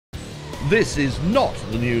This is not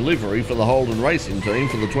the new livery for the Holden racing team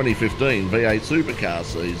for the 2015 V8 supercar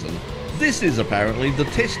season. This is apparently the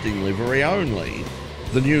testing livery only.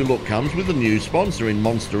 The new look comes with a new sponsor in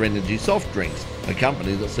Monster Energy soft drinks, a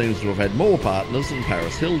company that seems to have had more partners than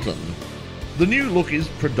Paris Hilton. The new look is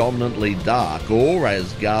predominantly dark, or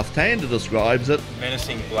as Garth Tander describes it,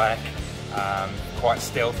 menacing black, quite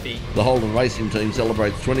stealthy. The Holden racing team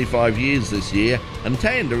celebrates 25 years this year, and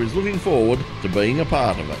Tander is looking forward to being a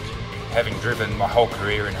part of it. Having driven my whole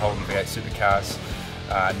career in Holden V8 supercars,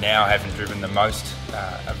 now having driven the most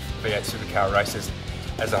of V8 supercar races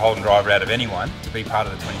as a Holden driver out of anyone, to be part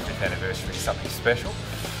of the 25th anniversary is something special.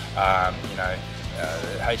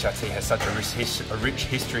 HRT has such a rich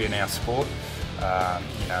history in our sport, and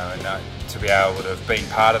to be able to have been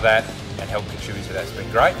part of that and help contribute to that's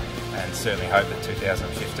been great, and certainly hope that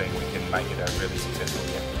 2015 we can make it a really successful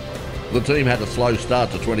year. The team had a slow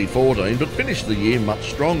start to 2014 but finished the year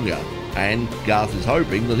much stronger, and Garth is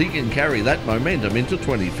hoping that he can carry that momentum into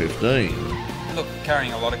 2015. Look,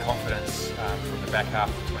 carrying a lot of confidence from the back half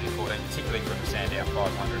of 2014, particularly from the Sandown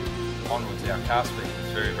 500 onwards, our car speed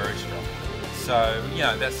was very, very strong. So,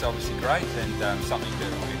 that's obviously great, and something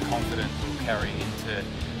that we're confident will carry into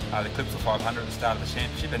the Clipper 500 at the start of the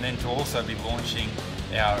championship, and then to also be launching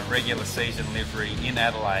our regular season livery in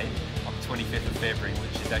Adelaide on the 25th of February,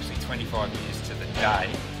 which is actually 25 years to the day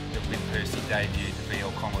that Win Percy debuted the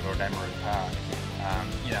VL Commodore at Amaru Park.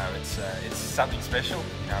 It's something special.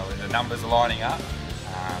 The numbers are lining up,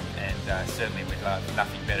 and certainly we'd love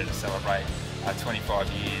nothing better to celebrate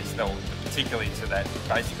 25 years, particularly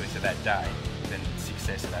basically to that day, than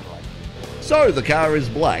success at Adelaide. So the car is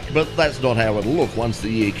black, but that's not how it'll look once the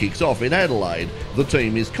year kicks off in Adelaide. The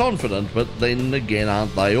team is confident, but then again,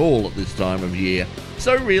 aren't they all at this time of year?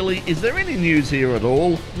 So really, is there any news here at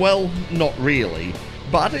all? Well, not really.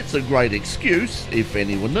 But it's a great excuse, if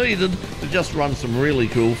anyone needed, to just run some really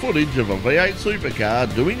cool footage of a V8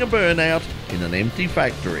 supercar doing a burnout in an empty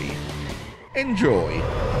factory. Enjoy.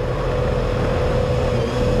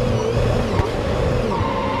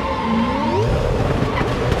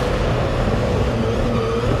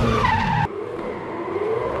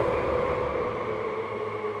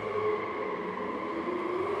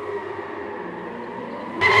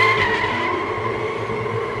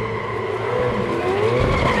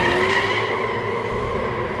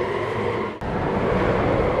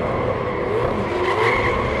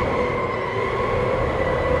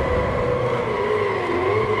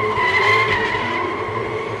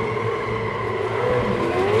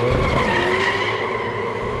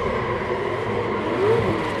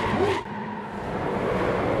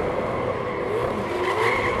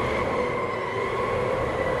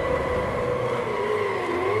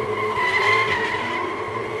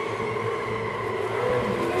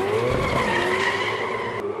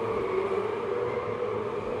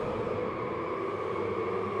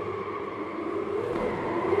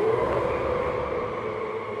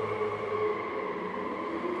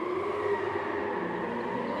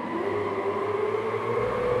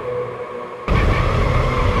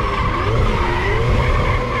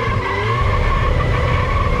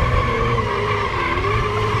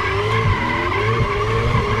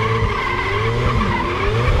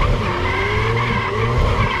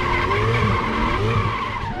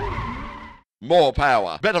 More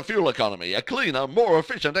power, better fuel economy, a cleaner, more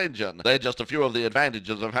efficient engine. They're just a few of the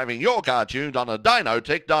advantages of having your car tuned on a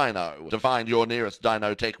Dynotech dyno. To find your nearest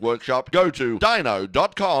Dynotech workshop, go to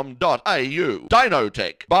dyno.com.au.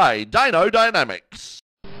 Dynotech by Dyno Dynamics.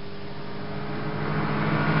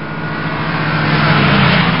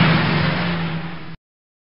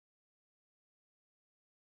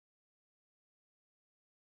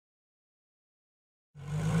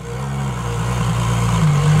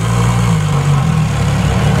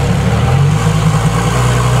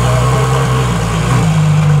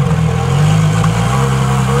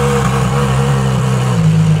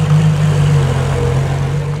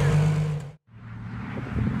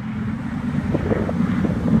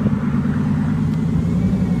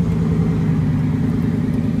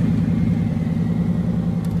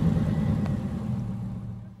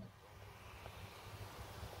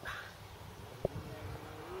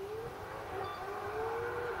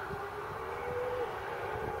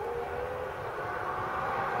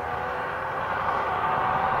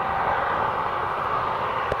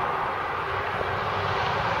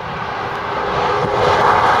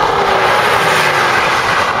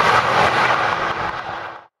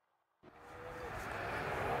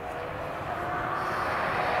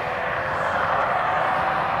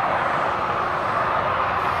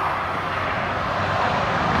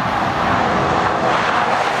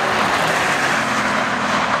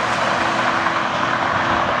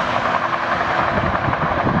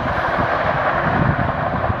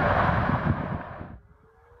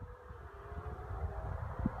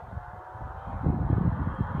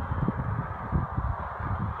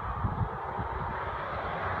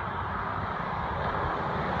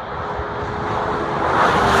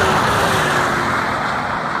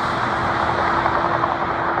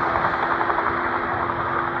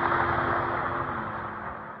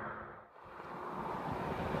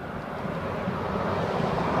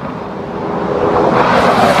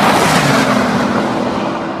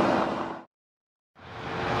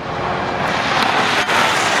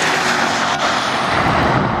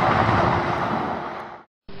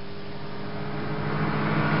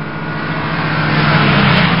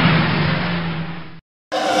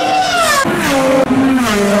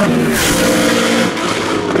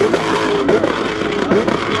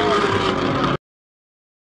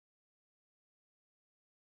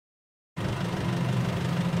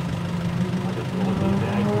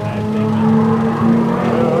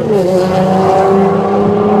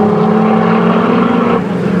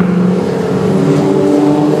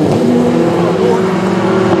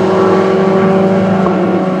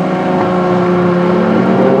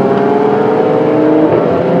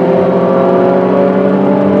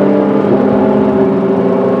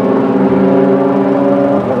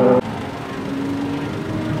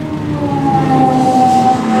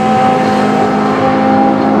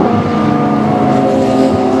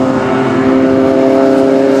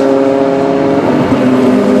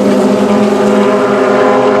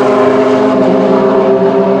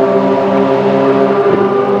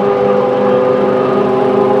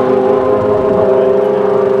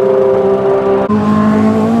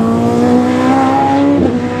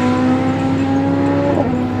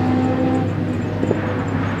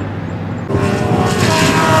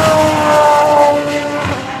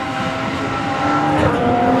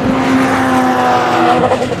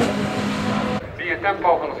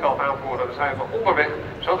 zijn we onderweg,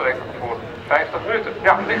 zo direct voor 50 minuten.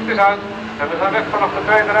 Ja, licht is uit en we zijn weg vanaf de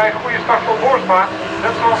tweede rij. Goede start voor Boersma.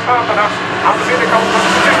 Net zoals zaterdag aan de binnenkant van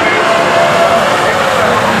de circuit.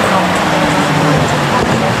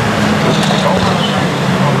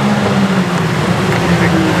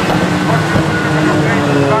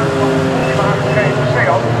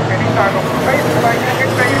 En die staat op de meeste gelijk in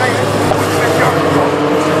 2 leden. Met Jan.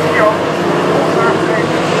 Jan.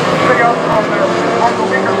 Jan van Marco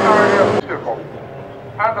Wikkers naar stuk op.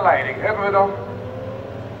 Aan de leiding hebben we dan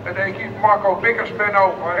het equipe Marco Wikkers, Benno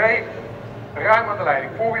van Ree. Ruim aan de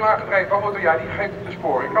leiding. Voorwiel aangedreven auto, ja die geeft de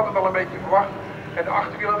sporen. Ik had het al een beetje verwacht. En de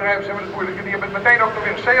achterwielaandrijvers hebben het moeilijk. En die hebben meteen ook nog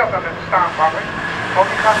weer een Seat aan het staan vangen. Want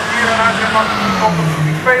die gaat hier en uit en maakt op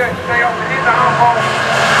de tweede Seat in de aanval.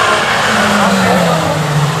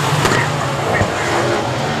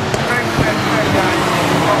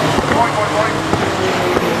 Mooi, mooi, mooi.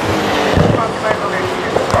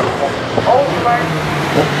 Hoofdlijn.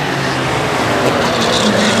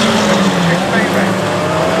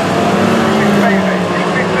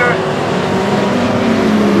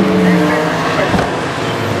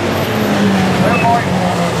 Heel mooi.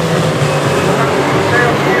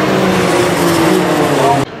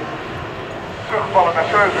 Terugvallen naar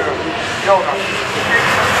 7. Jonas.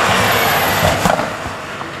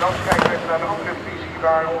 Dan kijken we even naar de andere visie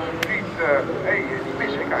waar onze vriend, die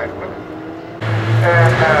mis ik eigenlijk.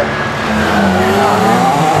 En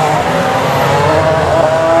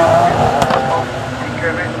ik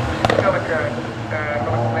weet niet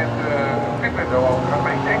welk moment dit window overgaat,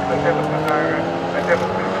 maar ik denk dat 30 naar 30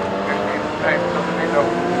 minuten. Dus in de tijd dat de window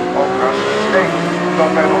overgaat. Ik denk dat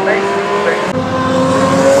wij nog 9 minuten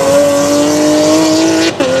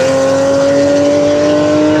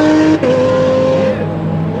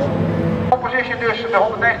dus de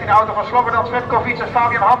 119 auto van Slobodan Svetkovic en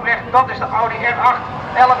Fabian Hambrecht. Dat is de Audi R8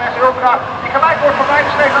 LMS Ultra. Die gelijk wordt voorbij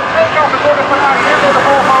gestreefd aan de twee kanten door de Ferrari en door de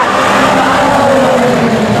Volvo.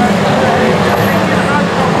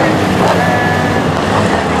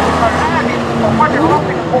 Van Martin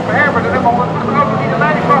Landing op Herbert en helemaal een auto die de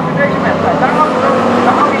leiding bracht in deze wedstrijd. Daarachter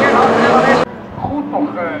de Audi R8 LMS goed nog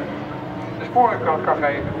de sporen kan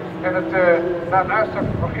geven. En na een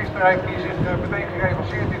uitstarting van gisteren heeft hij zich meteen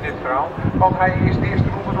gerevanceerd in dit verhaal. Want hij is de eerste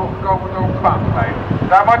ronde doorgekomen door op de baan te leiden.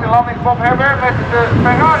 Daar Martin Landing, Bob Herbert met de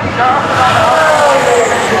Ferrari daarachter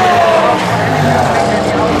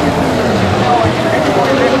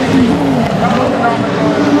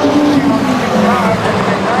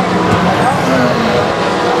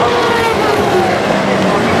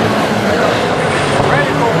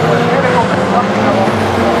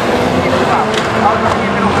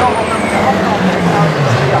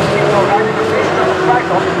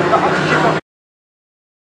aan de